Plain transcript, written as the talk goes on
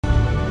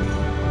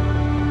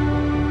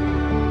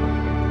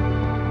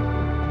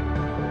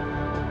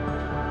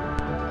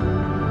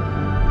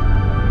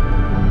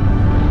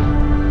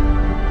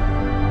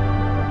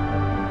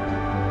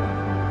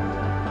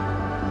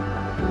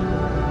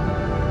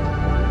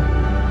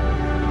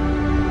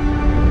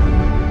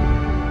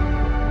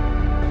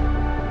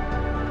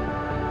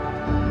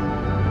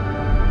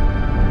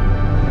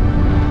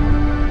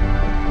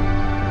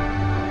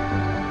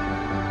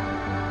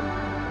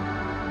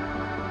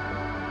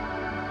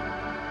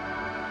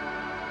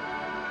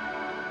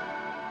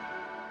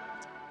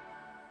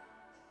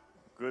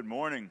Good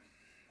morning.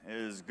 It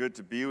is good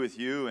to be with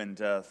you, and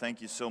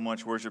thank you so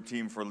much, worship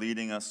team, for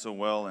leading us so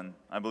well. And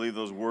I believe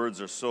those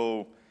words are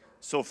so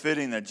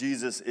fitting that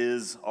Jesus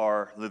is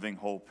our living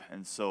hope.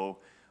 And so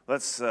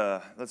let's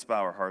bow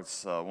our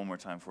hearts one more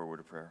time for a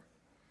word of prayer.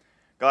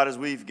 God, as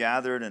we've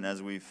gathered and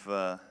as we've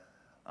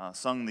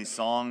sung these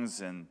songs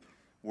and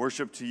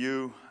worship to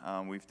you,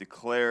 we've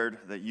declared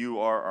that you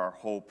are our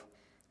hope,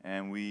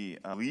 and we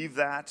believe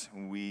that,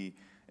 we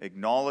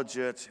acknowledge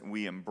it,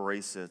 we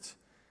embrace it.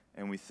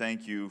 And we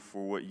thank you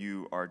for what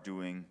you are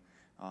doing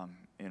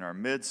in our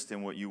midst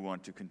and what you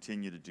want to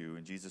continue to do.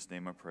 In Jesus'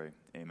 name I pray.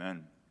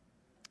 Amen.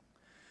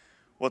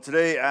 Well,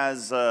 today,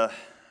 as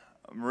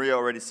Maria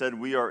already said,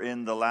 we are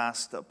in the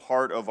last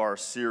part of our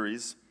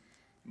series.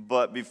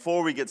 But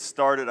before we get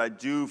started, I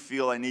do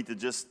feel I need to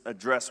just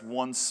address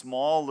one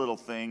small little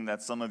thing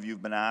that some of you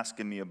have been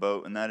asking me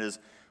about, and that is,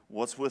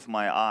 what's with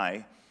my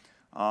eye?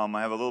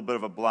 I have a little bit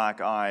of a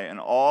black eye, and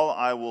all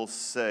I will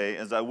say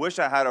is I wish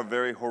I had a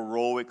very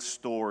heroic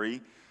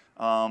story,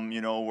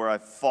 where I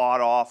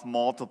fought off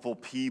multiple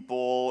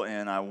people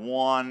and I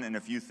won, and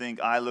if you think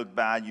I look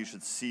bad, you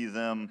should see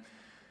them.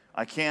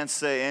 I can't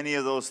say any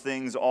of those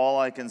things. All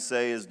I can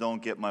say is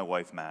don't get my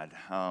wife mad.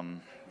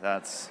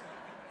 That's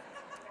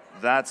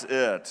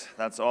it.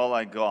 That's all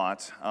I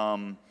got.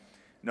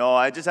 No,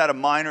 I just had a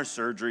minor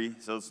surgery,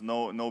 so it's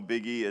no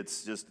biggie.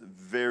 It's just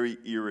very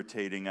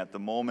irritating at the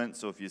moment.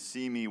 So if you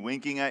see me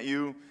winking at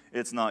you,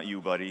 it's not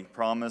you, buddy.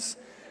 Promise.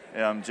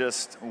 I'm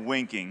just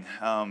winking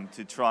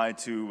to try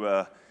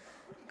to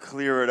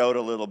clear it out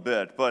a little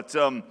bit. But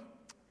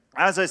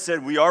as I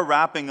said, we are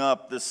wrapping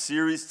up the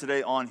series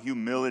today on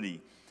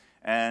humility.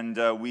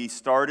 And we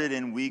started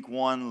in week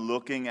 1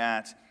 looking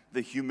at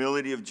the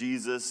humility of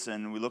Jesus,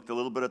 and we looked a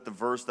little bit at the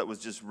verse that was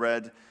just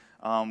read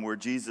where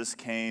Jesus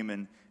came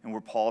and where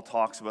Paul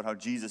talks about how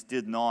Jesus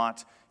did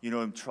not,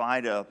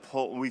 try to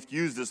pull. We've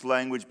used this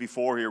language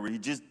before here, where he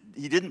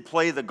didn't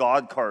play the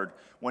God card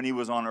when he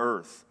was on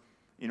earth.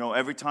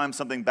 Every time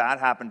something bad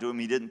happened to him,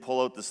 he didn't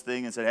pull out this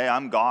thing and say, "Hey,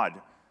 I'm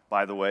God,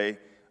 by the way.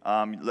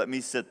 Let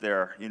me sit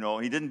there." He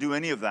didn't do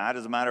any of that.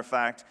 As a matter of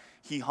fact,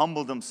 he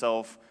humbled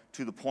himself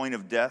to the point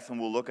of death, and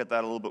we'll look at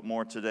that a little bit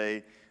more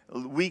today.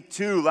 Week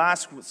 2,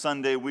 last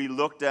Sunday, we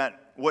looked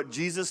at what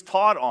Jesus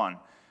taught on.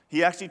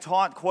 He actually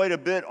taught quite a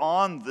bit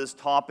on this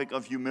topic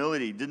of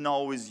humility. Didn't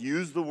always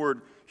use the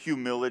word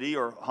humility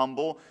or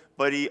humble,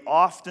 but he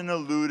often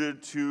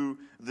alluded to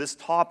this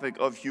topic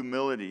of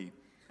humility.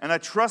 And I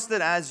trust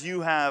that as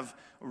you have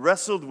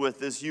wrestled with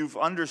this, you've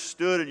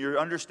understood and you're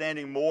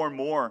understanding more and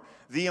more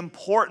the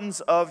importance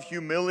of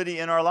humility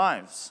in our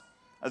lives.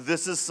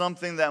 This is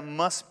something that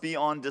must be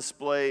on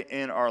display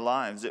in our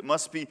lives. It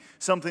must be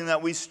something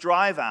that we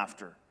strive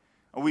after.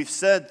 We've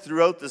said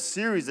throughout the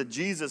series that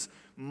Jesus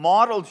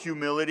modeled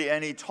humility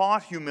and he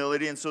taught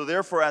humility, and so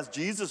therefore as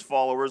Jesus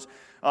followers,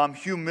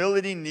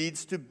 humility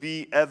needs to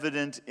be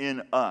evident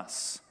in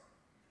us.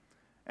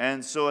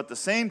 And so at the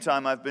same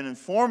time, I've been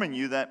informing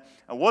you that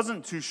I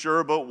wasn't too sure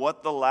about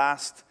what the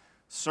last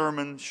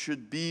sermon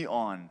should be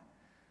on.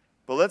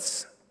 But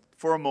let's,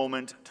 for a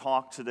moment,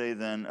 talk today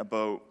then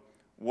about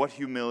what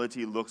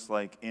humility looks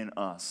like in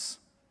us.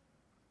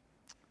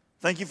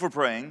 Thank you for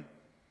praying.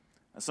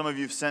 Some of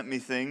you have sent me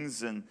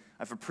things, and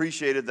I've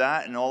appreciated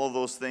that, and all of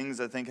those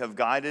things I think have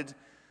guided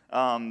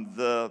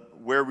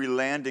where we're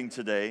landing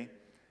today.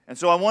 And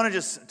so I want to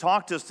just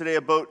talk to us today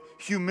about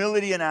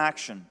humility in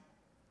action.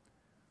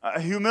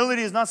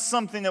 Humility is not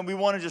something that we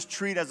want to just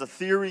treat as a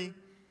theory.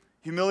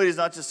 Humility is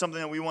not just something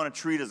that we want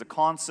to treat as a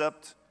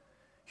concept.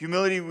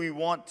 Humility we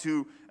want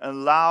to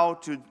allow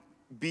to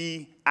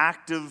be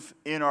active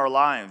in our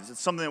lives. It's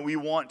something that we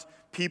want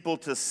people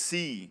to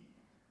see.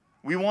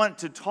 We want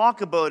to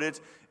talk about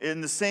it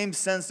in the same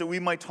sense that we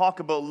might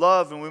talk about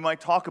love and we might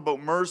talk about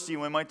mercy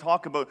and we might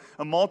talk about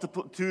a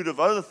multitude of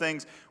other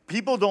things.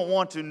 People don't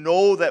want to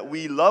know that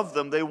we love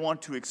them. They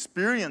want to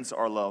experience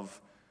our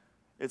love.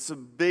 It's a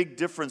big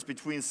difference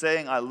between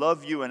saying I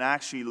love you and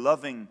actually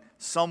loving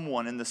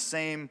someone, and the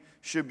same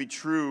should be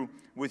true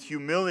with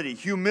humility.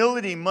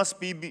 Humility must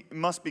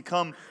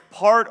become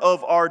part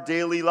of our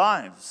daily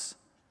lives.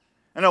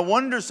 And I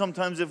wonder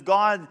sometimes if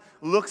God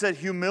looks at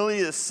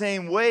humility the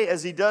same way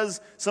as he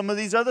does some of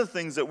these other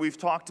things that we've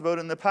talked about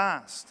in the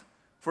past.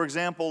 For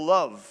example,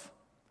 love.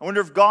 I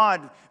wonder if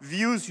God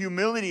views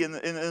humility in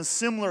a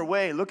similar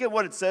way. Look at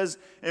what it says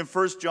in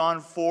 1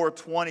 John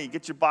 4:20.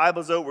 Get your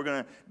Bibles out. We're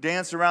going to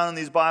dance around in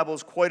these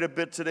Bibles quite a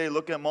bit today,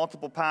 looking at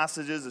multiple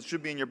passages. It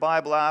should be in your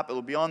Bible app. It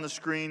will be on the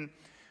screen.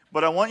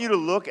 But I want you to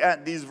look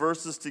at these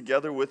verses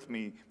together with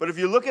me. But if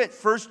you look at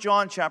 1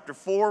 John chapter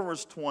 4,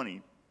 verse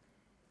 20,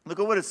 look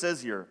at what it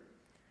says here.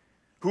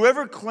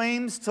 Whoever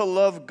claims to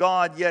love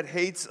God yet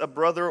hates a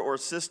brother or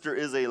sister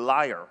is a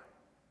liar.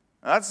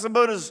 Now, that's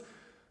about as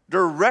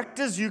direct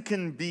as you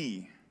can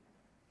be.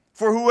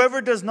 For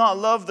whoever does not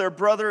love their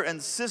brother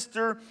and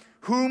sister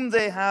whom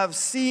they have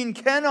seen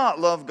cannot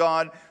love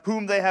God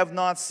whom they have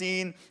not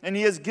seen. And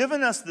he has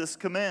given us this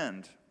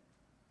command.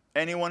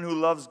 Anyone who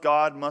loves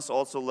God must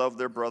also love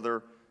their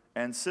brother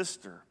and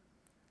sister.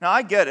 Now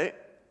I get it.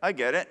 I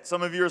get it.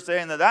 Some of you are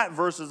saying that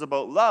verse is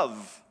about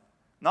love,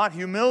 not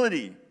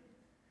humility.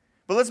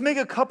 But let's make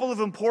a couple of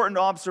important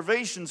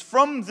observations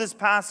from this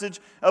passage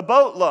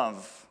about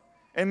love.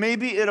 And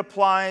maybe it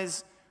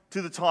applies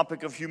to the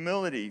topic of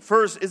humility.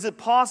 First, is it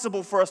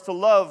possible for us to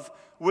love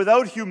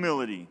without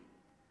humility?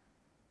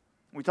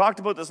 We talked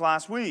about this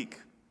last week.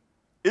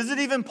 Is it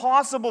even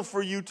possible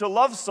for you to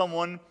love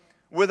someone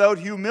without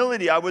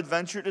humility? I would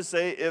venture to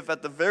say, if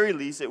at the very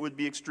least, it would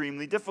be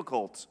extremely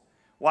difficult.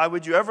 Why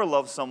would you ever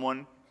love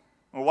someone,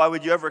 or why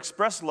would you ever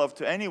express love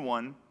to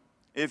anyone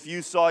if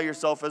you saw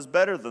yourself as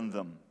better than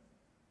them?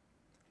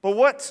 But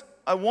what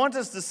I want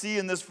us to see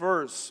in this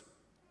verse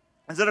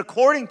is that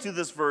according to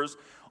this verse,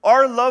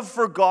 our love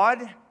for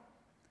God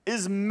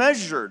is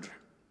measured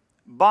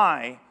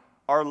by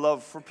our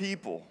love for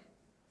people.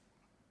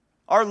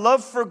 Our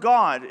love for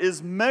God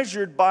is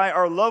measured by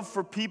our love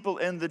for people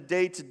in the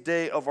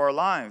day-to-day of our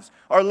lives.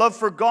 Our love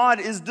for God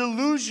is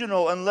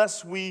delusional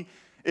unless it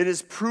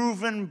is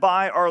proven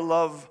by our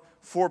love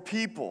for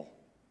people.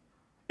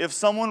 If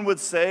someone would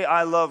say,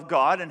 I love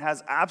God, and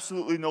has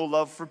absolutely no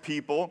love for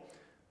people,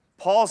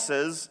 John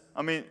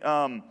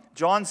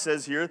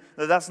says here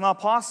that that's not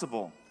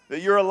possible,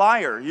 that you're a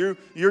liar,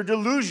 you're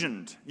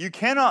delusioned. You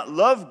cannot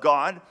love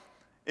God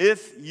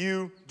if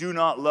you do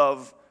not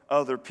love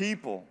other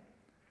people.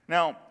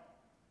 Now,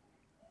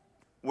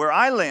 where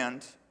I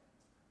land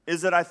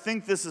is that I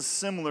think this is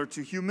similar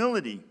to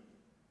humility.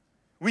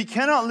 We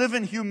cannot live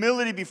in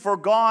humility before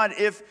God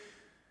if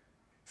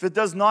it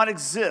does not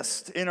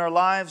exist in our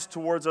lives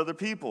towards other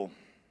people.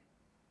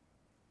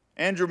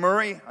 Andrew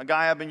Murray, a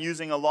guy I've been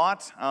using a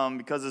lot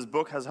because his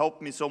book has helped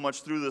me so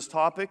much through this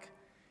topic,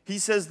 he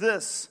says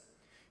this: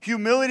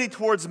 humility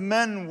towards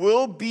men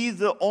will be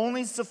the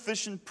only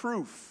sufficient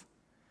proof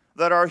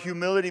that our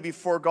humility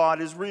before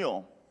God is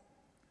real.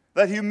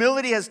 That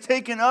humility has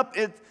taken up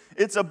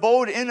its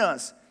abode in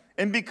us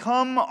and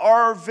become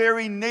our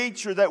very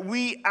nature, that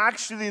we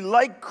actually,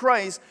 like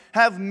Christ,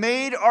 have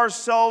made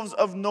ourselves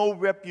of no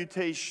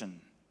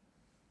reputation.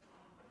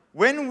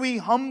 When we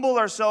humble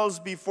ourselves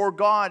before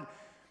God,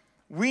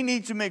 we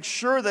need to make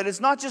sure that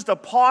it's not just a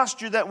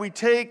posture that we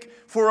take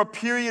for a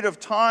period of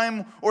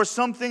time, or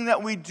something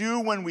that we do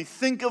when we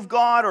think of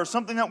God, or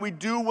something that we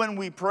do when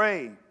we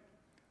pray.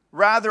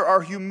 Rather,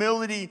 our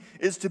humility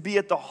is to be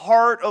at the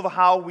heart of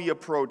how we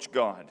approach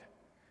God.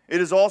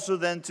 It is also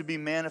then to be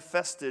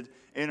manifested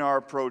in our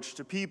approach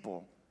to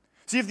people.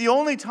 See, if the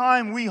only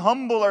time we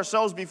humble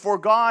ourselves before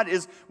God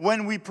is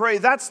when we pray,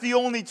 that's the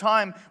only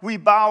time we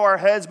bow our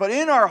heads. But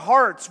in our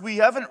hearts, we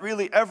haven't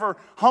really ever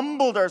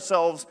humbled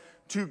ourselves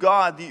to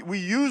God. We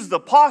use the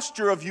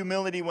posture of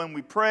humility when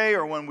we pray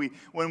or when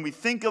we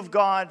think of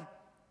God.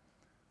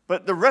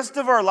 But the rest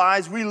of our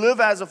lives, we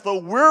live as if though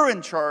we're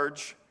in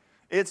charge.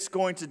 It's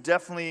going to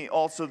definitely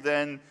also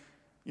then,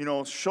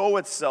 show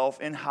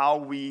itself in how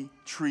we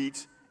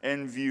treat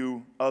and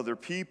view other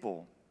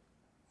people.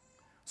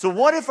 So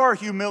what if our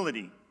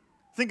humility,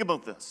 think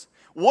about this,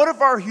 what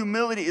if our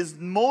humility is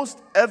most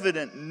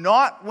evident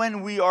not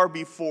when we are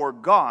before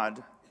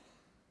God,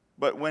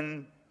 but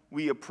when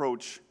we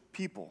approach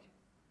people?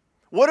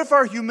 What if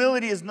our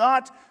humility is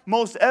not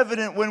most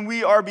evident when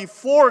we are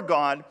before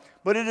God,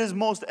 but it is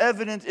most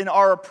evident in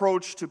our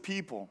approach to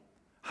people?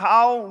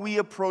 How we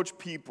approach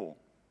people.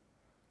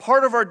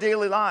 Part of our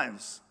daily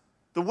lives.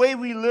 The way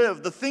we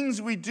live, the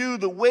things we do,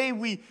 the way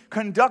we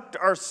conduct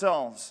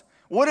ourselves.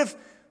 What if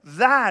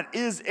that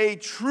is a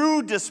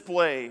true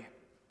display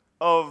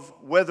of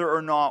whether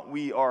or not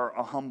we are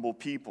a humble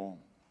people?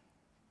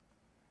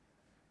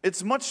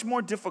 It's much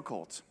more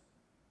difficult,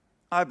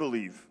 I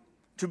believe,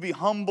 to be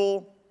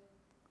humble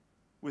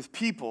with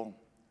people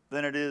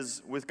than it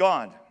is with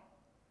God.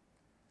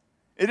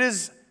 It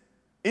is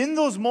in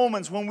those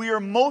moments when we are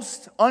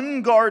most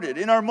unguarded,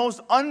 in our most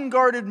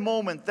unguarded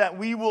moment, that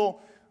we will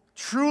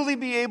truly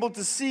be able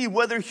to see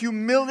whether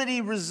humility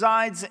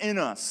resides in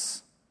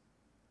us.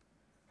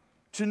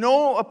 To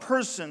know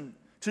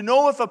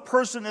if a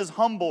person is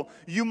humble,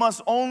 you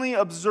must only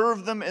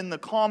observe them in the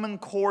common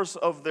course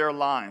of their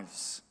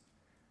lives.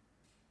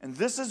 And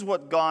this is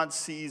what God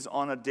sees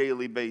on a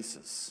daily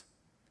basis.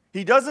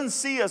 He doesn't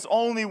see us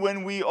only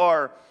when we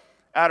are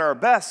at our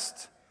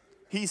best.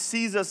 He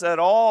sees us at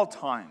all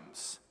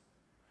times.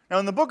 Now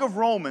in the book of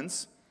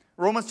Romans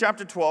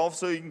chapter 12,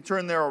 so you can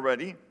turn there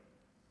already,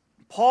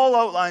 Paul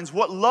outlines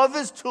what love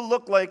is to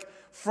look like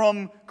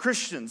from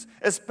Christians,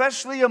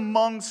 especially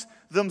amongst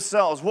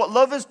themselves. What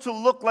love is to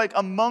look like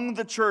among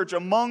the church,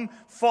 among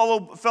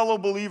fellow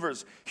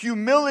believers.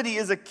 Humility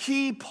is a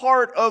key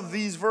part of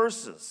these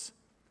verses.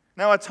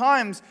 Now at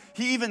times,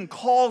 he even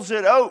calls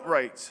it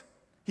outright.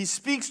 He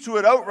speaks to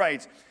it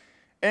outright.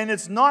 And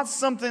it's not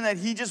something that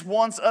he just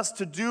wants us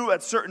to do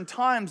at certain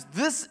times.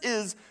 This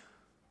is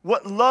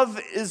what love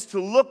is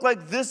to look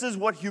like. This is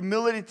what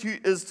humility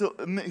is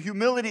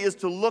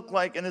to look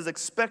like and is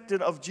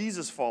expected of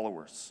Jesus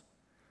followers.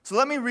 So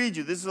let me read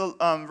you. This is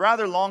a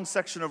rather long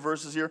section of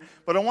verses here,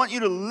 but I want you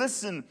to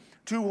listen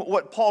to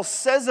what Paul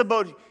says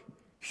about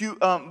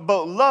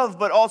love,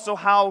 but also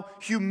how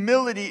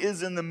humility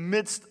is in the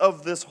midst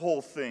of this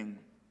whole thing.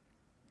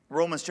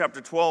 Romans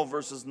chapter 12,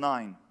 verses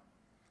 9.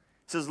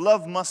 It says,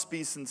 love must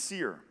be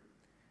sincere.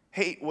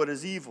 Hate what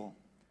is evil.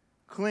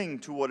 Cling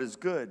to what is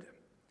good.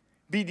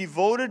 Be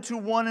devoted to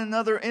one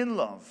another in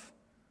love.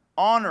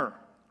 Honor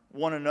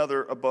one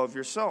another above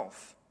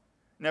yourself.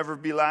 Never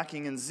be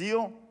lacking in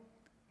zeal,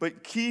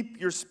 but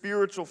keep your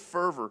spiritual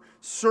fervor.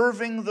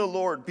 Serving the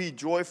Lord, be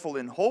joyful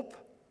in hope,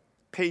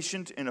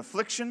 patient in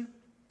affliction,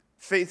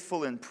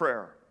 faithful in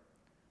prayer.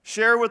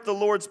 Share with the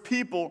Lord's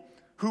people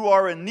who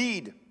are in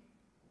need.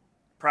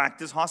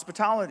 Practice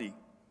hospitality.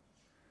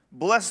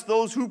 Bless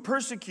those who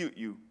persecute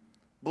you.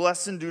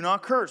 Bless and do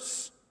not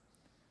curse.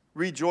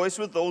 Rejoice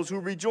with those who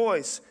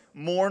rejoice.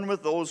 Mourn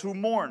with those who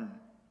mourn.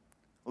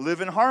 Live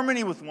in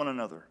harmony with one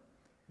another.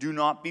 Do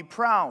not be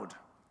proud,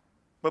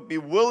 but be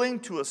willing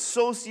to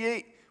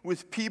associate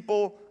with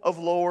people of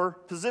lower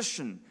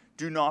position.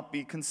 Do not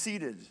be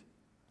conceited.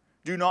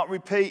 Do not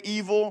repay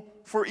evil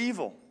for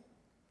evil.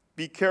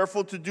 Be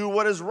careful to do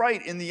what is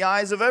right in the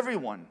eyes of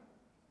everyone.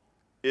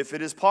 If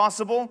it is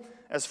possible,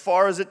 as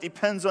far as it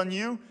depends on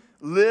you,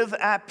 live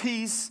at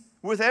peace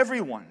with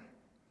everyone.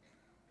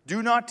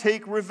 Do not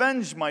take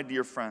revenge, my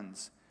dear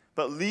friends,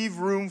 but leave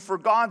room for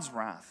God's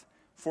wrath.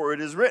 For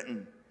it is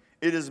written,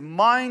 it is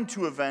mine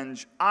to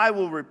avenge, I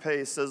will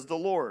repay, says the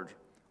Lord.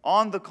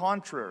 On the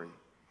contrary,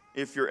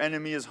 if your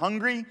enemy is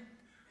hungry,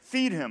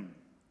 feed him.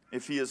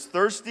 If he is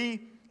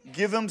thirsty,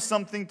 give him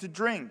something to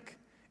drink.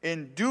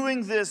 In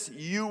doing this,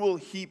 you will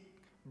heap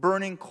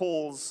burning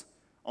coals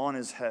on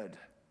his head.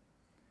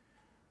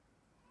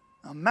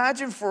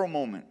 Imagine for a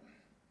moment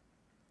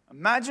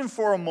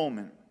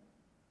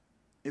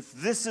if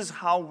this is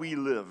how we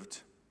lived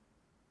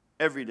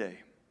every day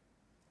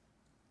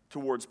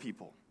towards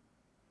people.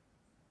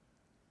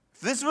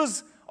 If this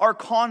was our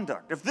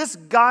conduct, if this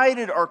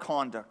guided our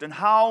conduct and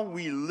how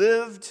we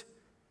lived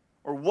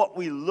or what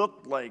we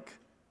looked like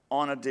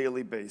on a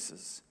daily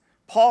basis.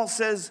 Paul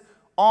says,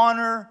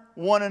 honor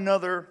one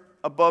another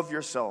above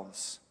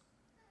yourselves.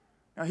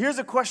 Now here's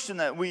a question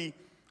that we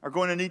are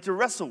going to need to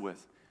wrestle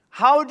with.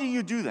 How do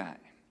you do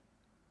that?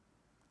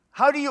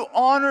 How do you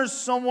honor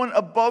someone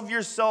above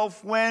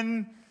yourself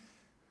when,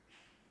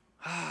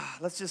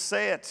 let's just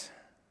say it,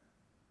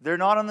 they're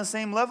not on the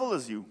same level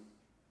as you?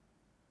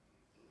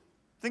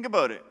 Think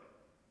about it.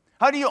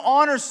 How do you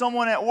honor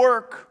someone at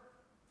work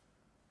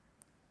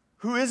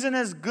who isn't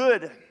as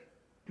good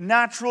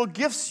natural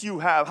gifts you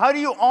have? How do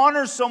you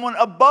honor someone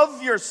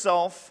above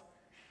yourself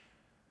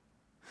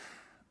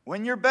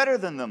when you're better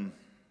than them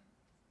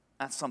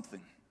at something?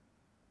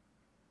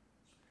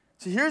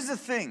 So here's the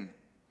thing.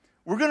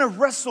 We're going to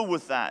wrestle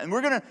with that, and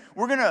we're going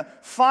to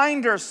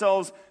find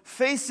ourselves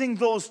facing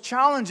those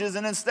challenges,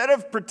 and instead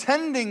of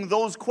pretending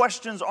those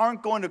questions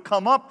aren't going to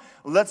come up,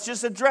 let's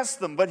just address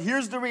them. But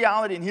here's the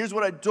reality, and here's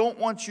what I don't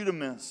want you to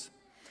miss.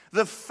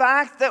 The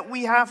fact that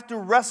we have to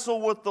wrestle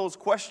with those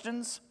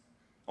questions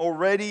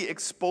already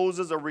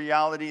exposes a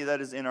reality that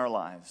is in our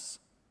lives.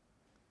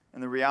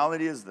 And the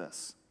reality is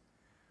this,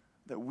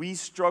 that we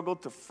struggle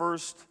to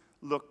first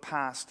look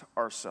past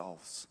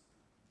ourselves.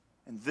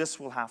 And this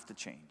will have to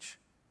change.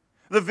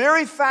 The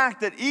very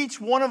fact that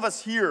each one of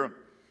us here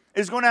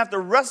is going to have to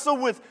wrestle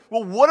with,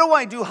 well, what do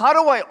I do? How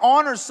do I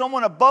honor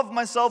someone above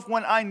myself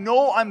when I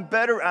know I'm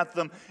better at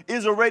them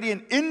is already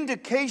an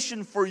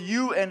indication for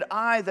you and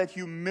I that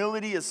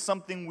humility is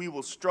something we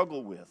will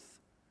struggle with.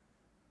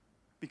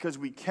 Because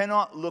we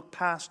cannot look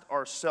past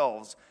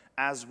ourselves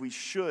as we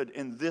should,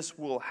 and this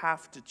will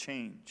have to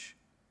change.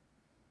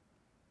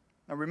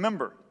 Now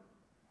remember,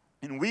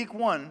 in week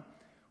 1,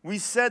 we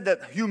said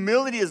that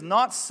humility is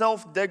not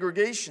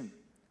self-degradation.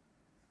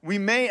 We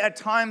may at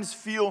times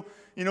feel,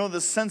 the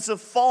sense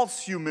of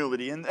false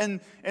humility. And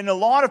a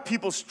lot of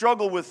people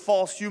struggle with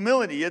false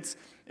humility. It's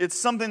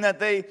something that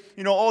they,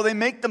 they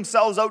make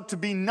themselves out to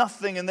be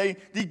nothing and they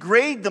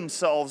degrade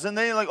themselves. And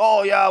they like,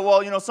 oh yeah,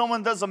 well,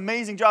 someone does an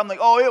amazing job. I'm like,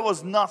 oh, it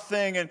was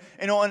nothing.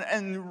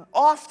 And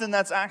often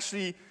that's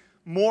actually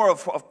more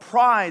of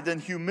pride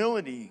than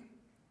humility.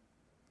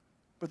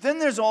 But then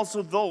there's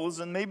also those,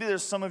 and maybe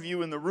there's some of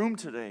you in the room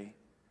today,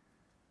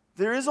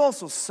 there is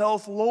also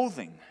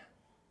self-loathing.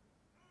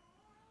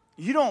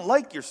 You don't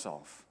like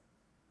yourself.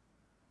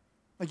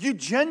 Like you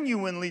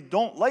genuinely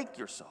don't like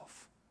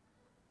yourself.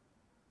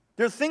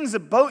 There are things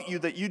about you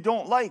that you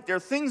don't like. There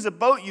are things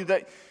about you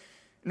that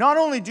not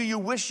only do you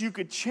wish you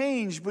could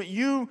change, but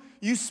you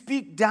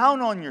speak down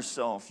on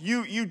yourself.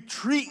 You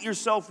treat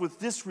yourself with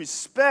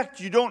disrespect.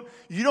 You don't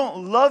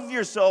love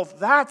yourself.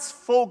 That,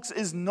 folks,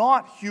 is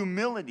not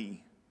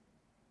humility.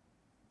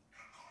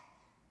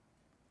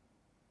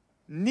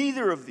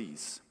 Neither of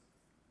these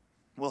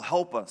will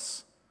help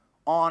us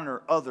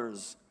honor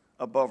others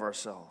above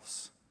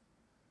ourselves.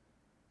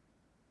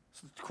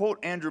 So to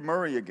quote Andrew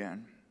Murray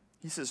again,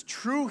 he says,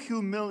 true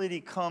humility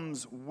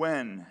comes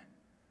when,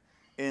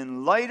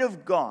 in light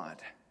of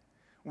God,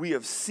 we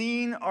have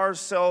seen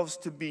ourselves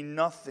to be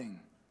nothing,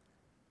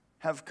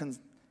 have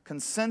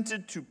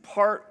consented to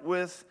part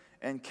with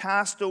and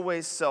cast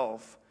away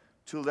self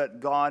to let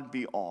God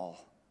be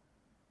all.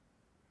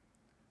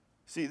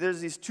 See,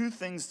 there's these two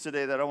things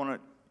today that I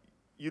want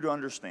you to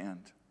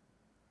understand.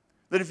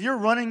 That if you're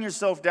running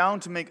yourself down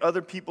to make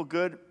other people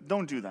good,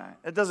 don't do that.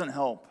 It doesn't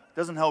help. It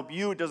doesn't help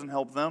you. It doesn't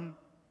help them.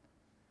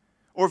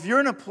 Or if you're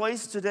in a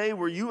place today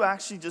where you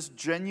actually just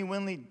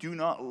genuinely do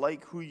not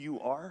like who you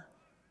are,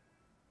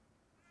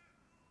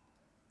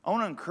 I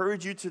want to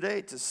encourage you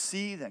today to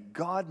see that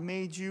God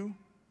made you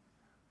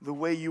the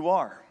way you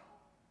are.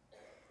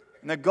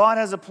 And that God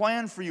has a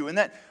plan for you. And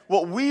that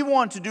what we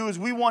want to do is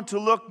we want to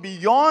look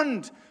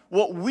beyond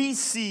what we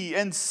see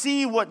and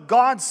see what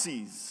God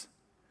sees.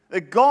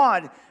 That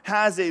God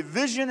has a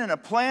vision and a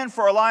plan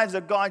for our lives,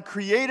 that God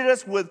created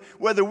us with,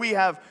 whether we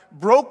have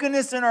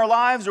brokenness in our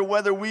lives or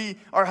whether we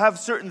have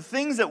certain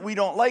things that we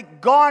don't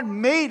like. God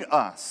made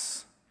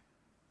us.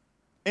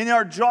 And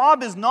our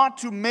job is not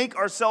to make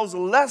ourselves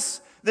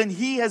less than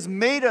He has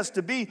made us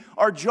to be.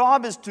 Our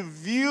job is to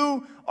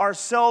view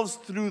ourselves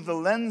through the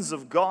lens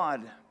of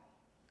God.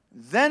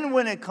 Then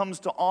when it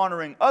comes to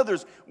honoring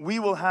others, we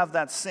will have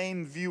that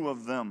same view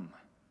of them.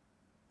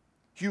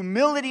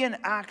 Humility in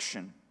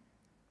action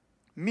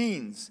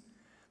means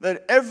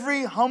that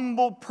every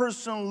humble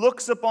person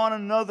looks upon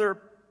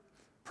another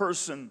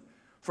person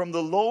from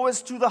the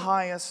lowest to the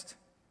highest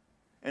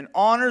and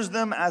honors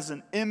them as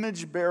an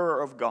image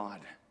bearer of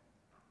God.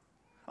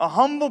 A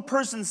humble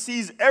person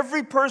sees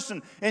every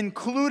person,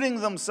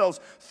 including themselves,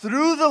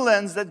 through the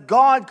lens that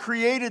God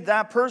created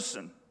that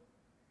person.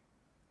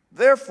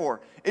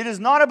 Therefore, it is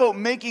not about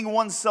making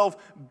oneself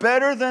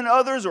better than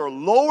others or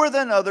lower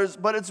than others,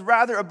 but it's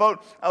rather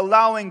about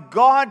allowing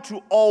God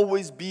to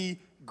always be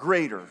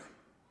greater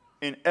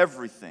in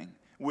everything,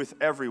 with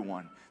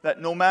everyone. That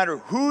no matter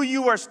who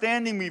you are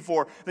standing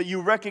before, that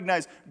you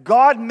recognize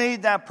God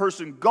made that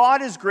person,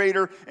 God is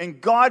greater, and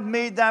God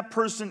made that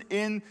person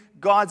in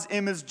God's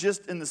image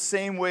just in the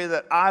same way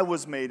that I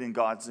was made in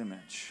God's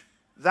image.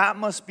 That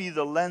must be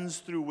the lens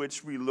through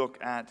which we look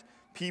at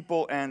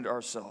people and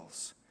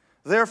ourselves.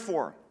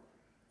 Therefore,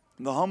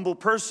 the humble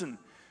person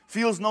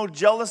feels no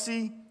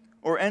jealousy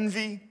or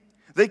envy.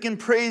 They can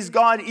praise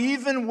God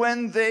even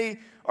when they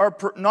are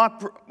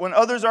when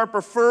others are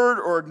preferred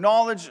or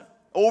acknowledged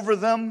over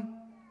them.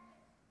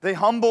 A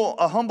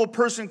humble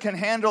person can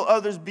handle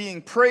others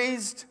being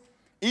praised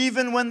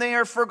even when they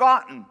are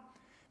forgotten,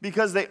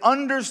 because they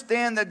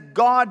understand that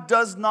God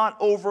does not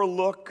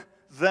overlook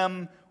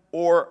them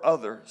or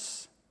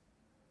others.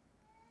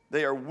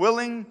 They are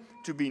willing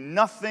to be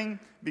nothing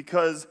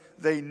because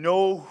they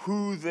know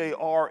who they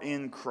are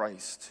in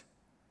Christ.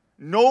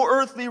 No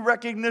earthly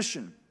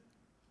recognition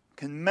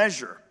can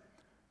measure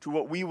to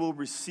what we will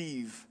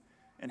receive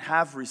and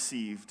have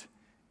received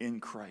in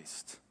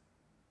Christ.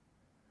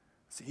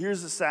 So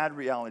here's the sad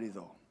reality,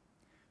 though.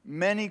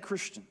 Many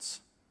Christians,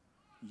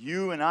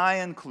 you and I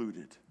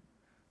included,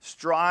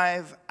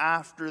 strive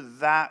after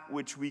that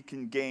which we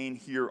can gain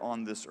here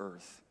on this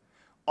earth,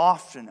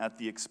 often at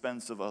the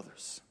expense of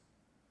others,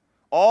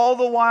 all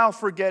the while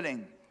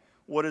forgetting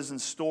what is in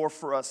store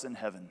for us in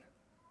heaven.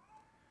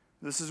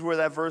 This is where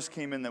that verse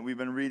came in that we've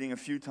been reading a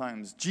few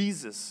times.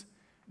 Jesus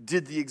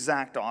did the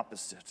exact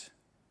opposite.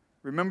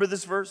 Remember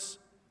this verse?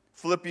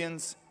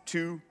 Philippians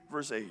 2,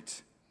 verse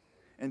 8.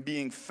 And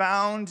being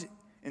found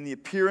in the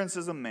appearance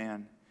as a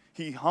man,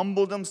 He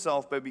humbled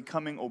Himself by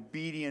becoming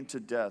obedient to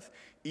death,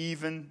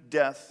 even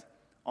death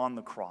on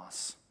the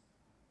cross.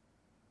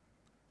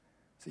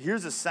 So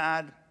here's a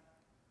sad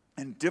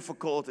and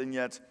difficult and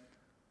yet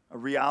a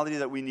reality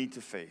that we need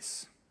to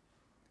face.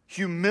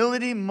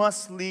 Humility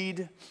must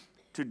lead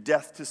to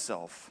death to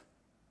self.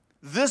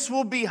 This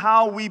will be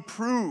how we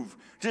prove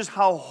just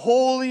how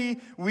holy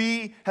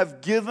we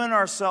have given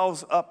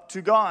ourselves up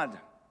to God.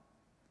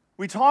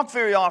 We talk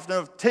very often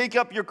of take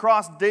up your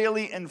cross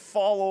daily and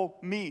follow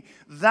me.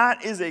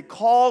 That is a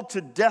call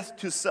to death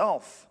to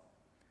self.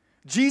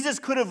 Jesus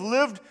could have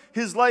lived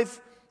His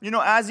life,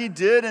 as He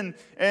did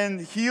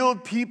and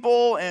healed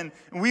people, and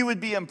we would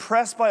be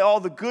impressed by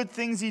all the good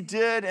things He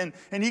did, and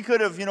He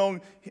could have,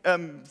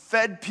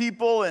 fed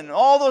people and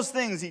all those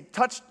things. He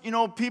touched,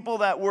 people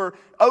that were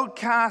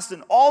outcast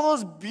and all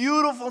those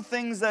beautiful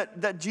things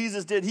that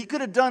Jesus did. He could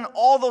have done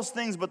all those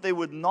things, but they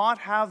would not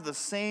have the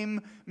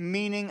same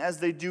meaning as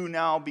they do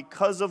now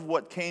because of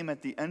what came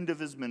at the end of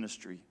His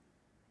ministry.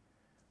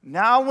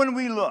 Now when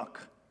we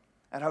look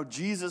at how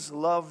Jesus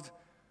loved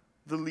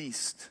the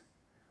least,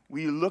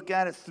 we look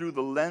at it through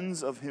the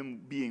lens of Him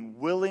being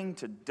willing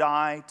to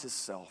die to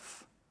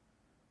self.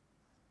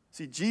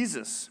 See,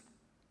 Jesus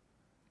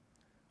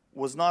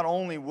was not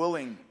only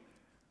willing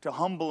to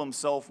humble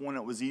Himself when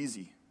it was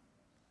easy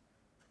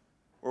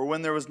or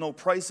when there was no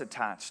price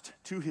attached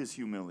to His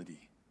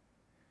humility.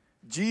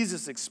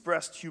 Jesus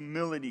expressed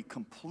humility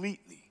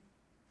completely.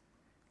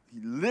 He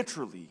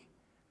literally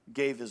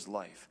gave His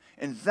life.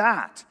 And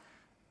that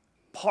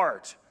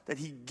part, that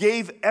He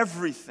gave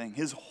everything,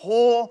 His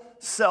whole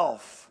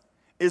self,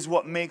 is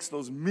what makes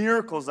those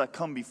miracles that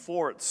come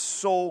before it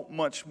so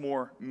much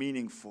more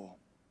meaningful.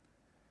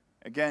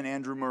 Again,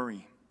 Andrew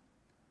Murray.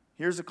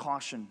 Here's a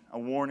caution, a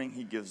warning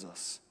he gives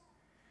us.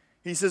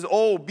 He says,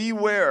 "Oh,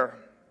 beware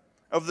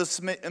of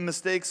the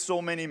mistakes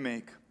so many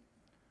make,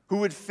 who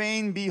would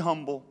fain be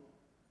humble,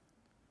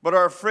 but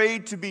are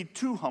afraid to be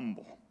too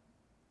humble.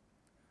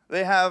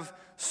 They have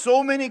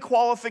so many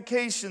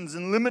qualifications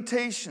and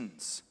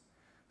limitations,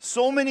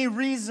 so many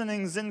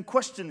reasonings and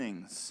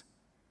questionings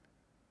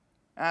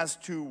as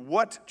to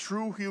what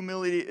true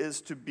humility is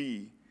to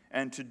be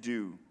and to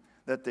do,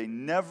 that they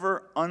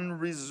never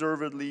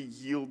unreservedly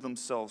yield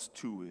themselves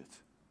to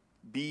it.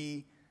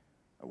 Be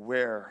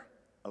aware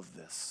of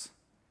this.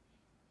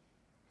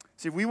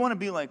 See, if we want to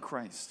be like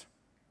Christ,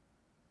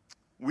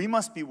 we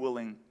must be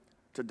willing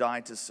to die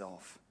to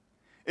self.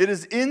 It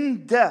is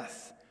in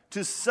death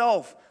to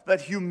self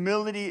that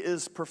humility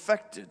is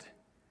perfected.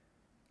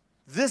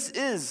 This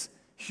is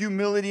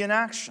humility in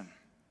action.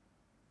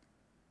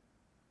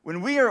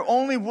 When we are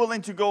only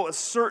willing to go a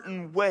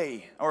certain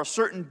way or a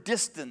certain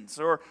distance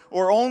or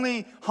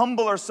only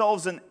humble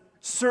ourselves in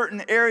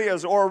certain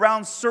areas or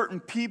around certain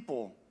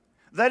people,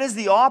 that is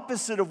the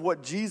opposite of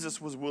what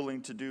Jesus was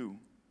willing to do.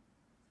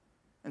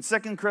 In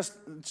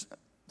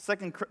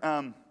 2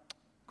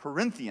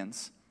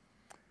 Corinthians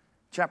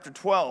chapter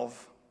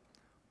 12,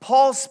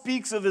 Paul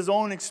speaks of his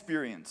own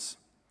experience.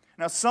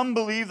 Now, some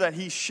believe that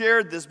he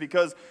shared this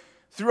because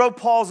throughout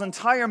Paul's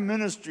entire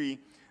ministry,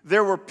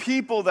 there were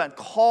people that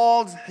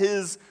called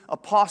his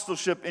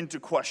apostleship into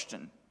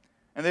question.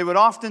 And they would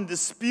often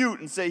dispute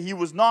and say he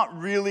was not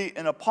really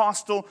an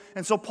apostle.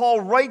 And so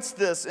Paul writes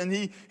this, and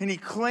he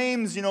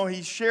claims,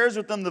 he shares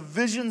with them the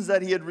visions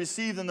that he had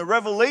received and the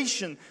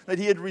revelation that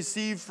he had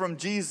received from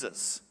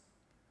Jesus.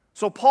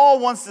 So Paul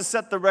wants to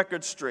set the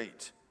record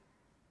straight.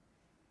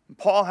 And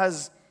Paul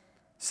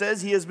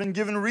says he has been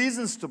given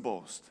reasons to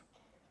boast.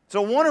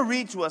 So I want to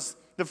read to us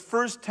the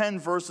first 10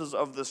 verses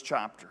of this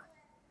chapter.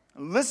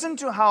 Listen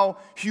to how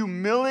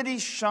humility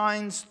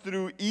shines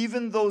through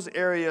even those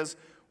areas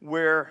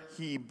where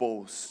he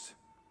boasts.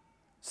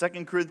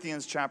 2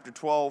 Corinthians chapter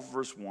 12,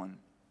 verse 1.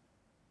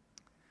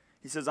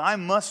 He says, I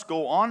must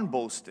go on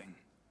boasting.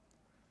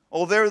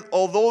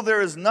 Although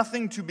there is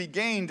nothing to be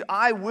gained,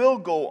 I will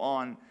go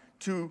on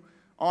to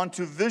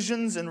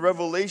visions and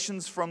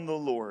revelations from the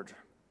Lord.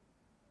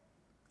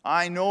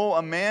 I know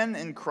a man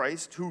in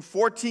Christ who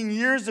 14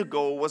 years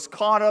ago was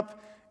caught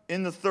up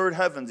in the third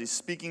heavens. He's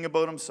speaking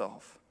about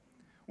himself.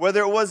 Whether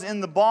it was in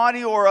the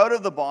body or out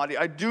of the body,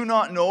 I do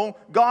not know.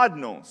 God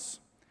knows.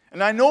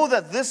 And I know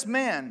that this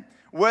man,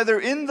 whether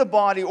in the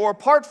body or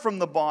apart from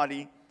the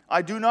body,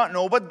 I do not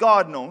know, but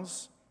God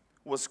knows,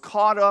 was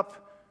caught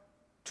up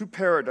to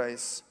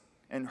paradise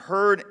and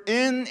heard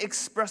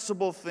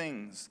inexpressible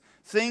things,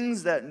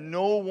 things that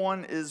no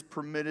one is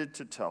permitted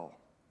to tell.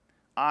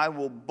 I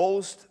will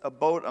boast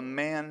about a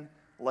man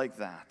like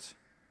that,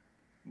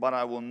 but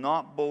I will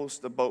not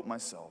boast about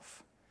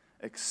myself,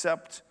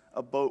 except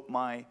about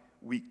my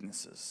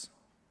weaknesses.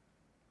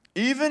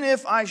 Even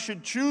if I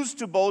should choose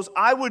to boast,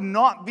 I would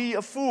not be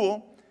a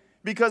fool,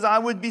 because I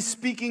would be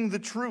speaking the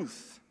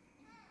truth.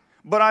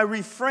 But I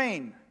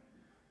refrain,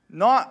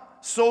 not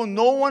so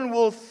no one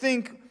will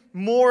think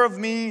more of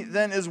me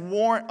than is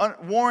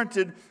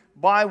warranted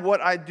by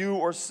what I do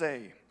or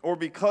say, or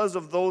because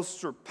of those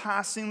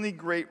surpassingly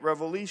great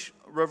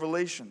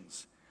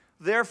revelations.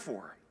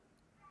 Therefore,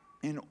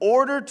 in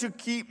order to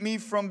keep me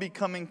from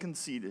becoming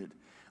conceited,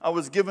 I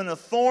was given a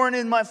thorn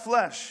in my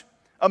flesh,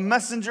 a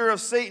messenger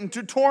of Satan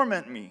to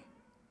torment me.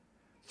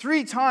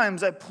 3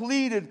 times I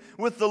pleaded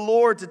with the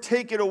Lord to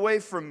take it away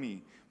from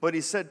me, but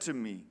he said to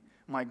me,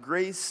 my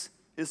grace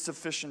is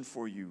sufficient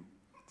for you,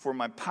 for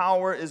my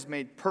power is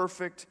made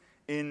perfect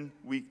in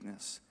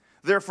weakness.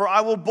 Therefore I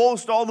will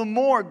boast all the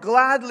more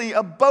gladly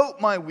about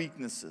my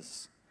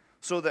weaknesses,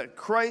 so that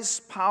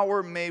Christ's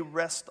power may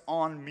rest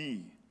on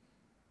me.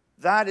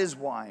 That is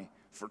why,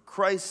 for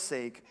Christ's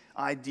sake,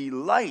 I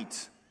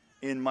delight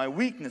in my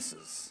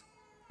weaknesses,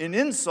 in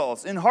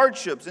insults, in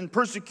hardships, in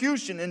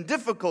persecution, in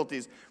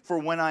difficulties. For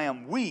when I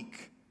am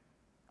weak,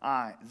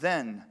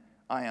 then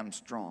I am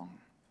strong.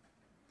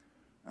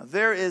 Now,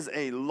 there is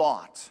a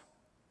lot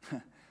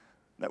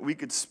that we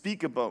could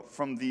speak about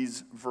from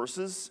these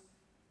verses.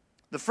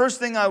 The first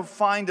thing I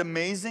find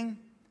amazing,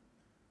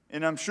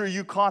 and I'm sure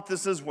you caught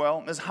this as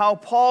well, is how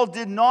Paul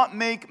did not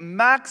make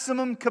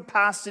maximum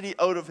capacity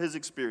out of his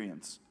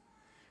experience.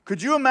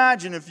 Could you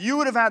imagine if you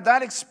would have had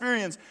that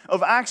experience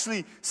of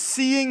actually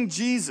seeing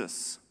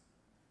Jesus,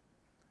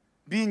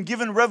 being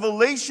given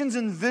revelations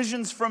and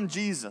visions from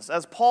Jesus,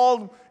 as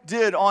Paul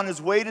did on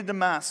his way to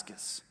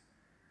Damascus?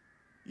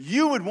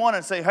 You would want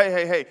to say,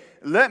 hey,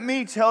 let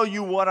me tell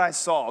you what I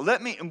saw.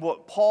 And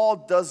what Paul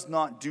does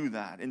not do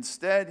that.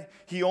 Instead,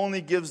 he only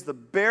gives the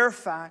bare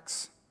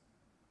facts,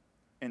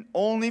 and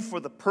only for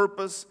the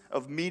purpose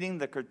of meeting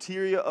the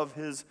criteria of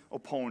his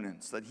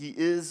opponents, that he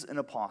is an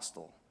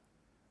apostle.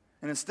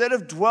 And instead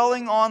of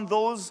dwelling on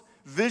those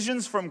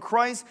visions from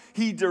Christ,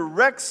 he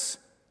directs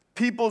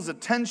people's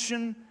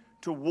attention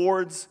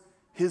towards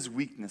his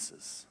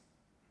weaknesses.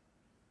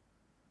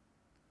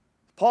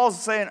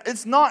 Paul's saying,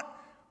 it's not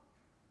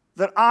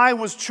that I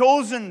was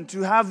chosen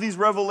to have these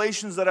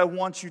revelations that I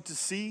want you to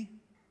see.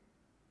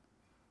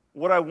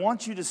 What I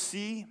want you to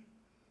see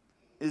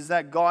is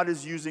that God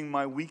is using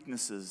my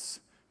weaknesses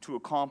to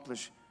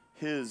accomplish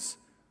his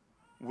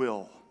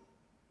will.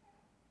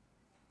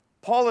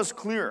 Paul is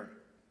clear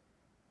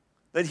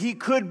that he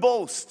could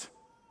boast.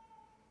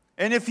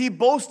 And if he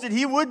boasted,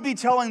 he would be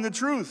telling the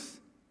truth.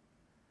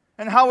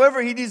 And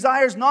however, he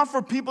desires not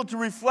for people to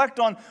reflect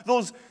on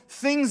those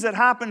things that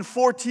happened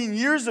 14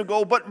 years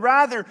ago, but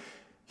rather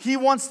he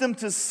wants them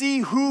to see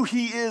who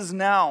he is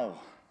now.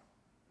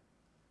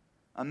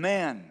 A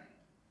man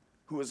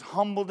who has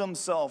humbled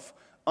himself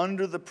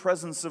under the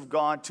presence of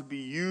God to be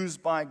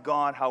used by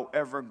God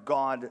however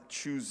God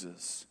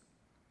chooses.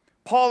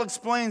 Paul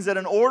explains that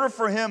in order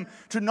for him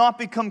to not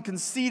become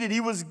conceited,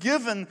 he was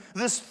given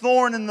this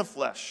thorn in the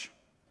flesh,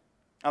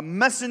 a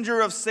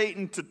messenger of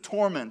Satan to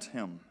torment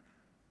him.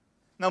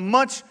 Now,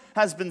 much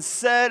has been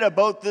said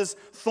about this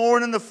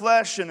thorn in the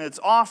flesh, and it's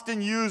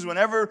often used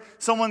whenever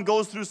someone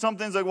goes through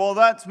something. It's like, well,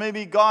 that's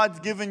maybe God's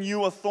given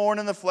you a thorn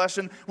in the flesh.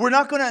 And we're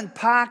not going to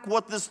unpack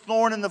what this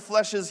thorn in the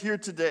flesh is here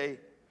today.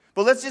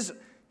 But let's just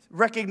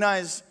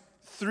recognize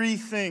three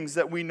things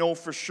that we know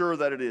for sure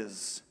that it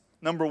is.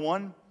 Number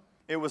one,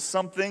 it was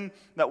something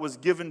that was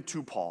given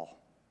to Paul.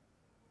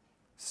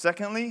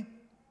 Secondly,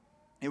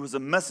 it was a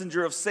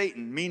messenger of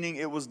Satan, meaning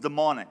it was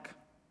demonic.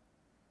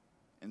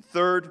 And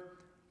third,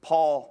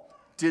 Paul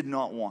did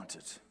not want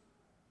it.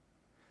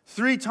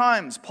 3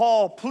 times,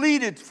 Paul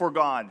pleaded for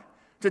God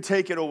to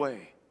take it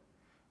away.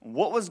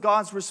 What was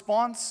God's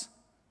response?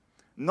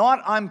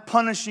 Not, I'm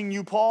punishing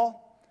you, Paul.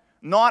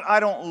 Not,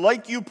 I don't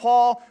like you,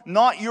 Paul.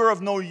 Not, you're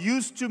of no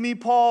use to me,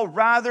 Paul.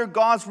 Rather,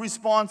 God's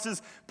response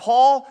is,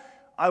 Paul,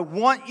 I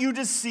want you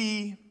to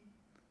see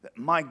that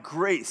my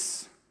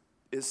grace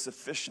is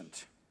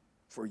sufficient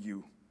for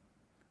you.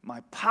 My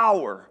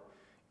power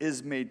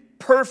is made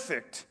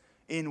perfect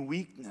in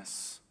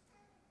weakness.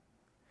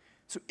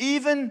 So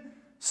even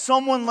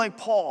someone like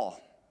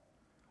Paul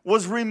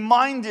was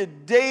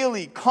reminded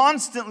daily,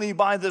 constantly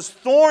by this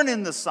thorn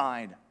in the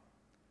side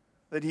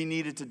that he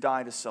needed to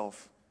die to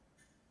self.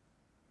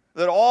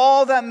 That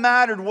all that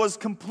mattered was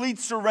complete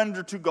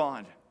surrender to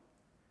God.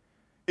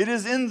 It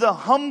is in the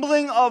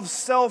humbling of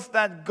self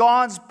that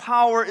God's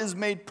power is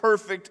made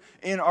perfect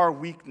in our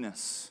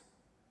weakness.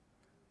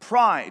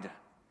 Pride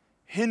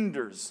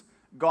hinders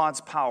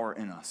God's power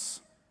in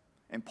us.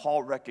 And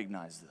Paul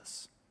recognized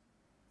this.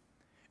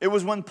 It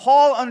was when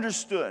Paul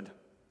understood,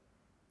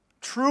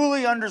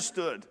 truly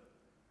understood,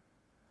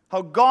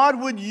 how God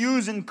would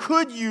use and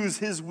could use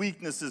his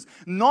weaknesses,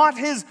 not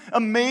his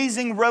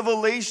amazing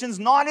revelations,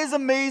 not his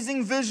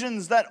amazing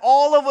visions that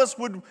all of us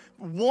would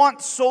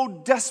want so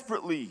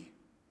desperately.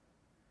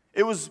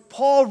 It was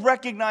Paul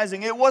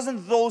recognizing it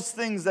wasn't those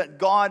things that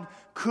God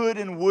could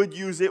and would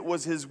use, it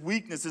was his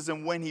weaknesses.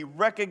 And when he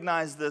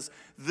recognized this,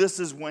 this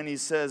is when he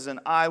says, and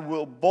I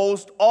will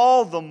boast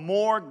all the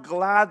more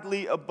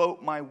gladly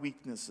about my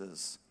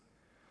weaknesses,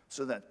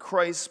 so that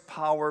Christ's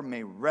power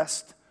may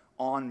rest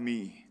on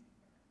me.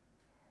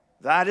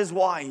 That is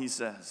why, he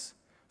says,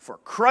 for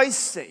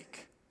Christ's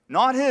sake,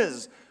 not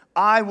his,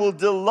 I will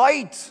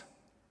delight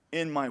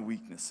in my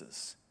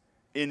weaknesses,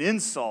 in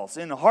insults,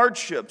 in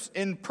hardships,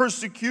 in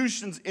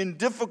persecutions, in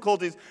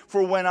difficulties.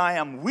 For when I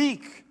am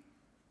weak,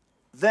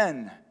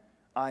 then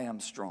I am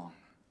strong.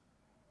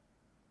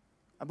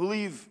 I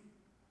believe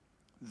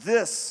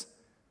this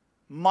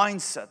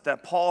mindset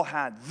that Paul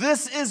had,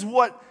 this is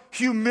what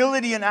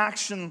humility in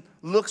action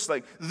looks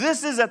like.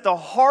 This is at the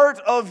heart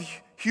of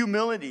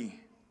humility.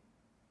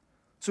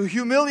 So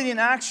humility in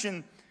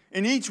action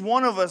in each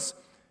one of us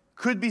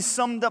could be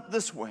summed up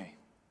this way.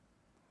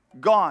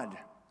 God,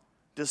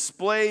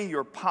 display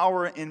your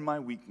power in my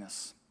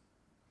weakness.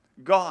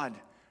 God,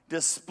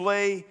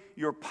 display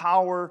your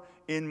power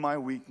in my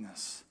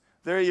weakness.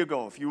 There you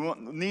go. If you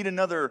need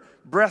another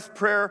breath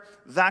prayer,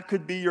 that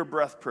could be your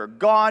breath prayer.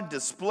 God,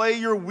 display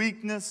your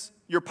weakness,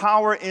 your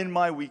power in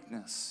my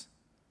weakness.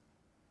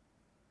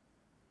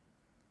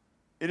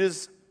 It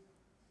is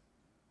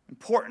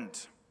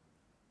important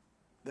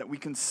that we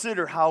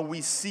consider how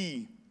we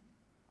see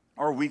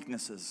our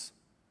weaknesses.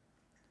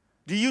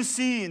 Do you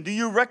see and do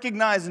you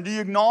recognize and do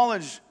you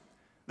acknowledge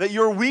that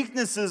your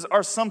weaknesses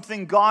are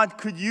something God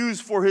could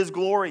use for his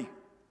glory?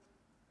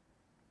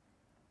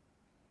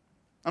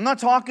 I'm not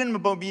talking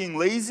about being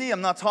lazy.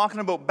 I'm not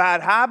talking about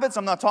bad habits.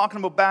 I'm not talking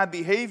about bad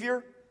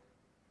behavior.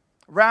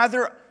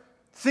 Rather,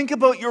 think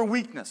about your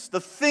weakness,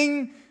 the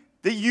thing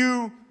that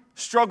you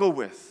struggle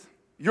with,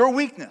 your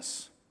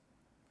weakness.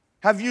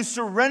 Have you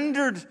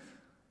surrendered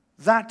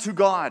that to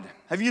God?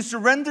 Have you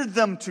surrendered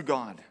them to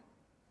God?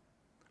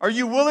 Are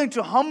you willing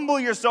to humble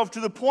yourself to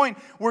the point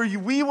where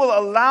we will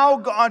allow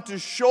God to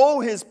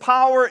show his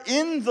power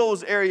in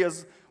those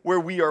areas where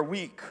we are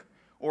weak?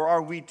 Or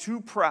are we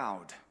too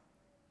proud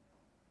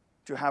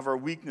to have our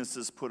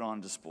weaknesses put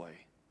on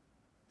display?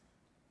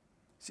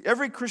 See,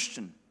 every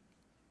Christian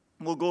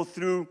will go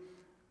through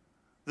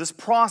this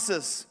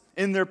process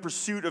in their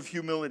pursuit of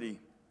humility.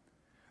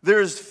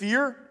 There is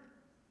fear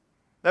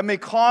that may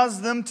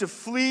cause them to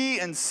flee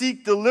and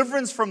seek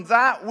deliverance from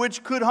that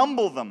which could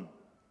humble them.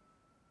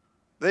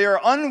 They are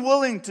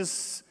unwilling to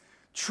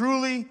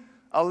truly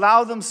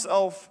allow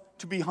themselves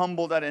to be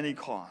humbled at any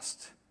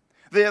cost.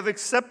 They have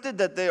accepted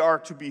that they are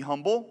to be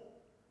humble.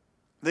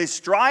 They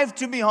strive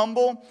to be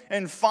humble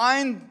and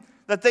find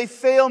that they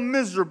fail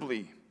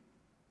miserably.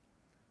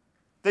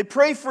 They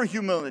pray for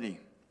humility.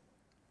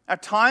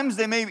 At times,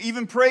 they may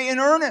even pray in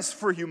earnest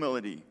for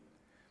humility.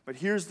 But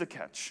here's the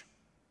catch.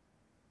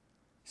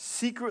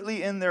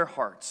 Secretly in their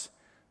hearts,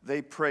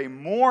 they pray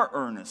more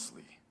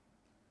earnestly,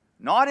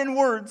 not in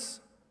words,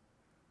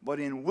 but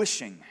in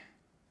wishing.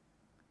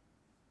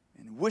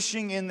 In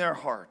wishing in their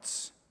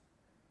hearts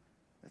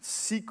that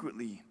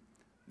secretly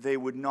they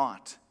would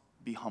not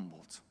be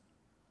humbled.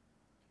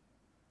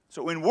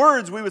 So in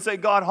words, we would say,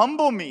 God,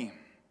 humble me.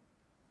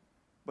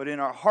 But in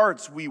our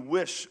hearts, we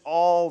wish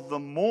all the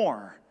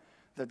more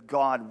that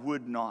God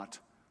would not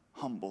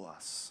humble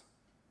us.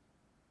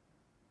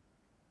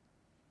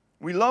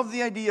 We love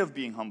the idea of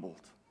being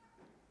humbled,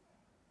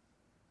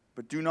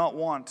 but do not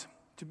want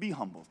to be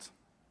humbled.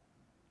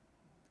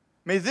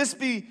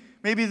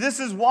 Maybe this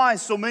is why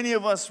so many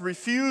of us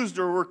refused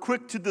or were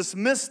quick to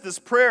dismiss this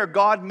prayer,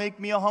 God, make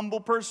me a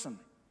humble person.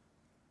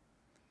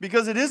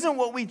 Because it isn't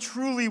what we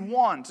truly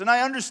want, and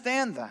I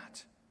understand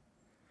that.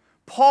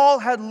 Paul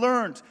had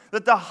learned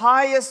that the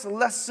highest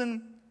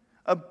lesson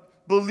a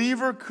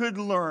believer could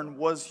learn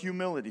was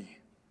humility.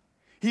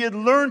 He had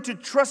learned to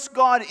trust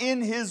God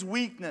in his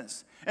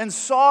weakness and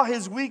saw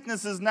his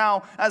weaknesses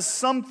now as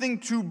something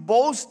to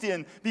boast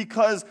in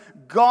because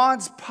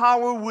God's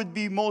power would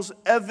be most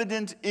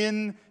evident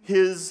in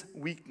his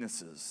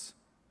weaknesses.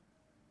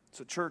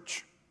 So,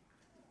 church,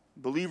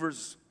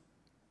 believers,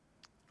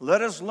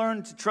 let us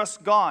learn to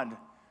trust God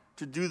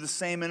to do the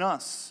same in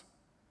us.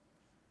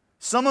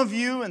 Some of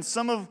you and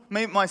some of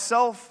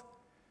myself,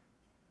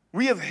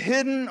 we have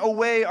hidden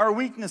away our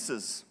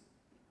weaknesses.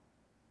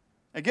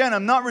 Again,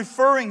 I'm not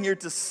referring here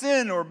to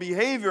sin or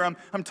behavior.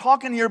 I'm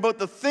talking here about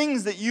the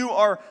things that you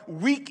are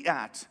weak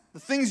at, the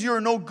things you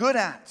are no good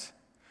at.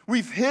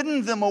 We've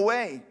hidden them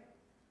away.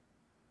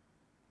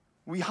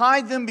 We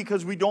hide them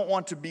because we don't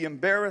want to be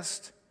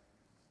embarrassed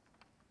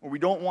or we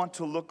don't want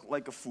to look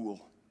like a fool.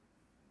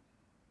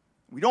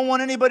 We don't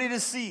want anybody to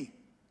see.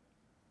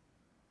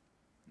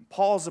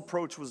 Paul's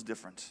approach was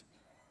different.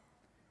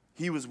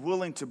 He was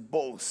willing to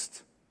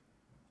boast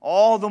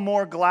all the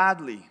more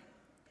gladly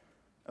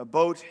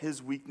about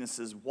his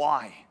weaknesses.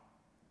 Why?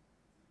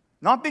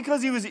 Not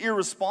because he was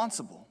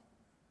irresponsible.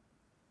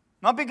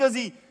 Not because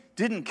he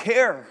didn't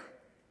care.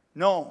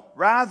 No,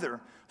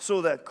 rather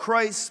so that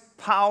Christ's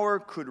power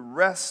could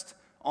rest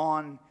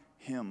on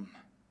him.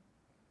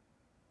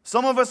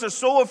 Some of us are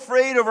so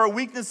afraid of our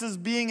weaknesses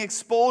being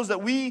exposed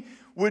that we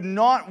would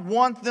not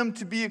want them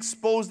to be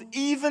exposed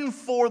even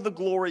for the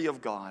glory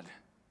of God.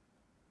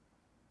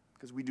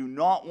 Because we do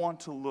not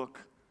want to look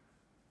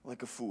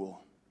like a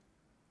fool.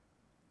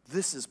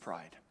 This is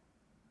pride,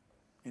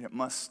 and it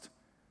must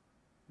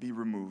be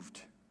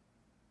removed.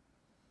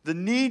 The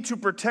need to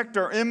protect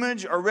our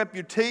image, our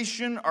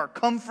reputation, our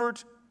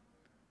comfort,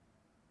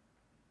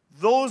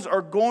 those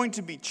are going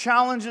to be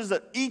challenges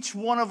that each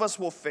one of us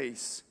will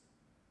face.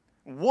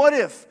 What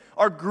if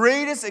our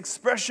greatest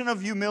expression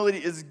of humility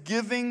is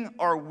giving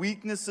our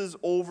weaknesses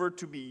over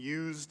to be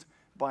used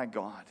by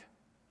God?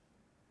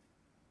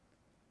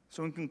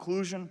 So in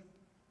conclusion,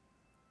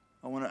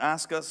 I want to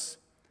ask us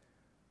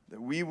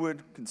that we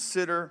would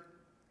consider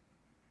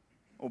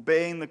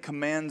obeying the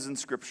commands in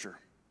Scripture.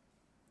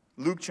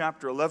 Luke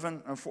chapter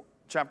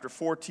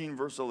 14,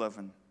 verse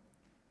 11.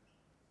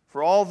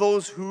 For all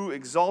those who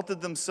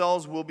exalted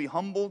themselves will be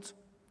humbled,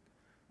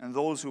 and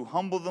those who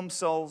humble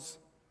themselves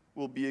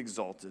will be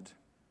exalted.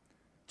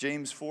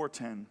 James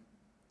 4:10.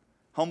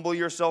 Humble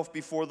yourself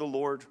before the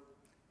Lord,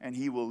 and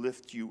he will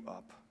lift you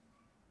up.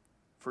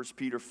 1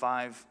 Peter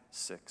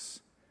 5:6.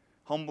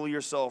 Humble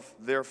yourself,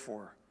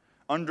 therefore,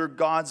 under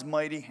God's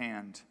mighty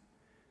hand,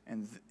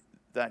 and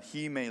that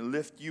he may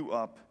lift you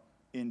up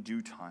in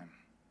due time.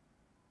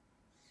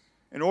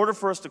 In order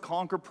for us to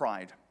conquer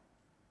pride,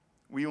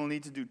 we will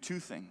need to do two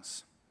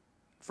things.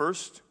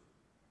 First,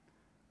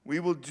 we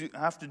will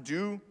have to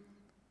do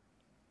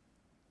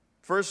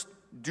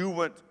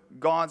what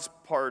God's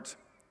part.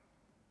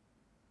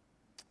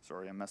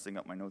 Sorry, I'm messing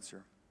up my notes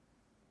here.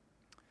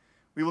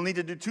 We will need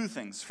to do two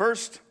things.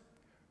 First,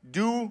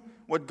 do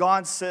what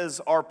God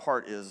says our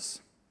part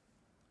is.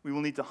 We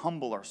will need to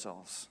humble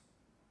ourselves.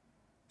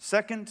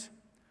 Second,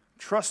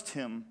 trust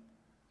him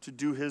to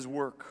do his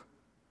work.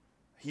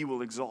 He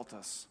will exalt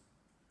us.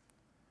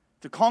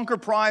 To conquer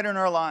pride in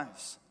our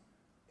lives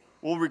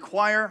will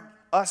require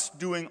us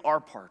doing our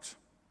part,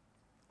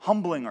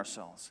 humbling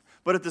ourselves,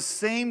 but at the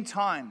same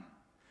time,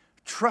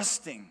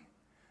 trusting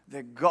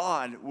that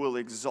God will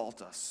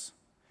exalt us.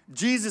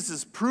 Jesus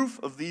is proof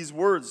of these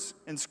words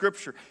in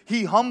Scripture.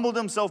 He humbled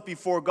himself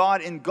before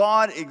God, and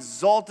God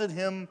exalted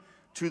him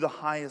to the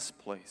highest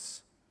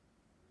place.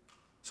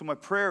 So my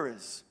prayer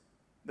is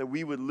that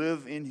we would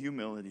live in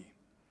humility,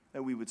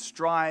 that we would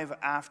strive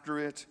after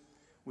it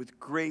with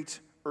great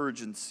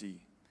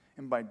urgency,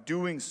 and by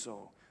doing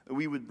so, that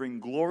we would bring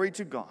glory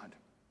to God,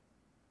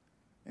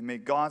 and may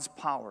God's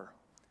power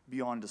be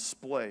on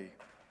display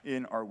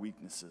in our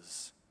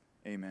weaknesses.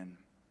 Amen.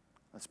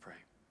 Let's pray.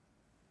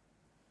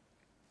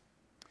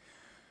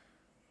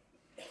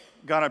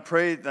 God, I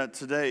pray that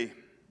today,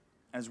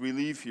 as we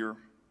leave here,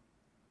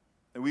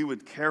 that we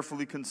would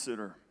carefully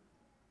consider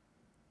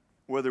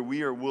whether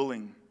we are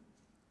willing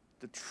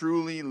to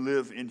truly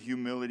live in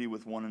humility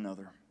with one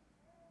another.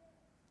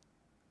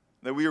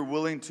 That we are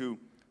willing to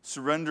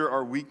surrender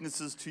our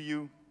weaknesses to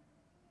you.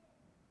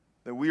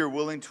 That we are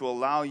willing to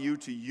allow you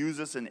to use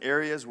us in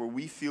areas where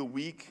we feel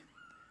weak.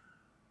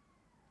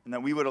 And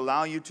that we would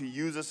allow you to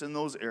use us in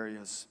those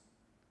areas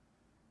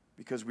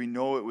because we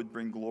know it would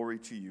bring glory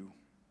to you.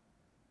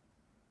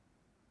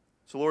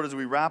 So Lord, as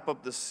we wrap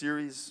up this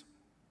series,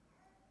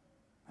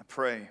 I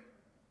pray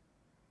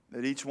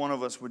that each one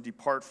of us would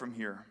depart from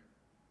here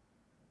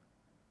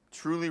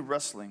truly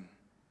wrestling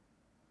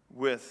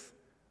with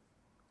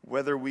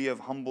whether we have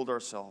humbled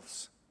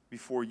ourselves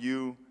before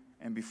you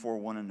and before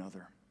one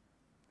another.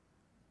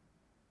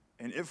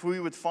 And if we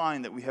would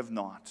find that we have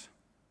not,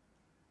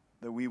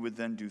 that we would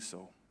then do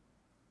so.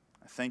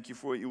 I thank you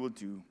for what you will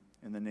do.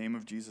 In the name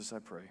of Jesus I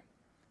pray.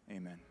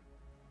 Amen.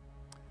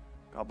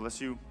 God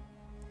bless you.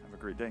 Have a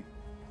great day.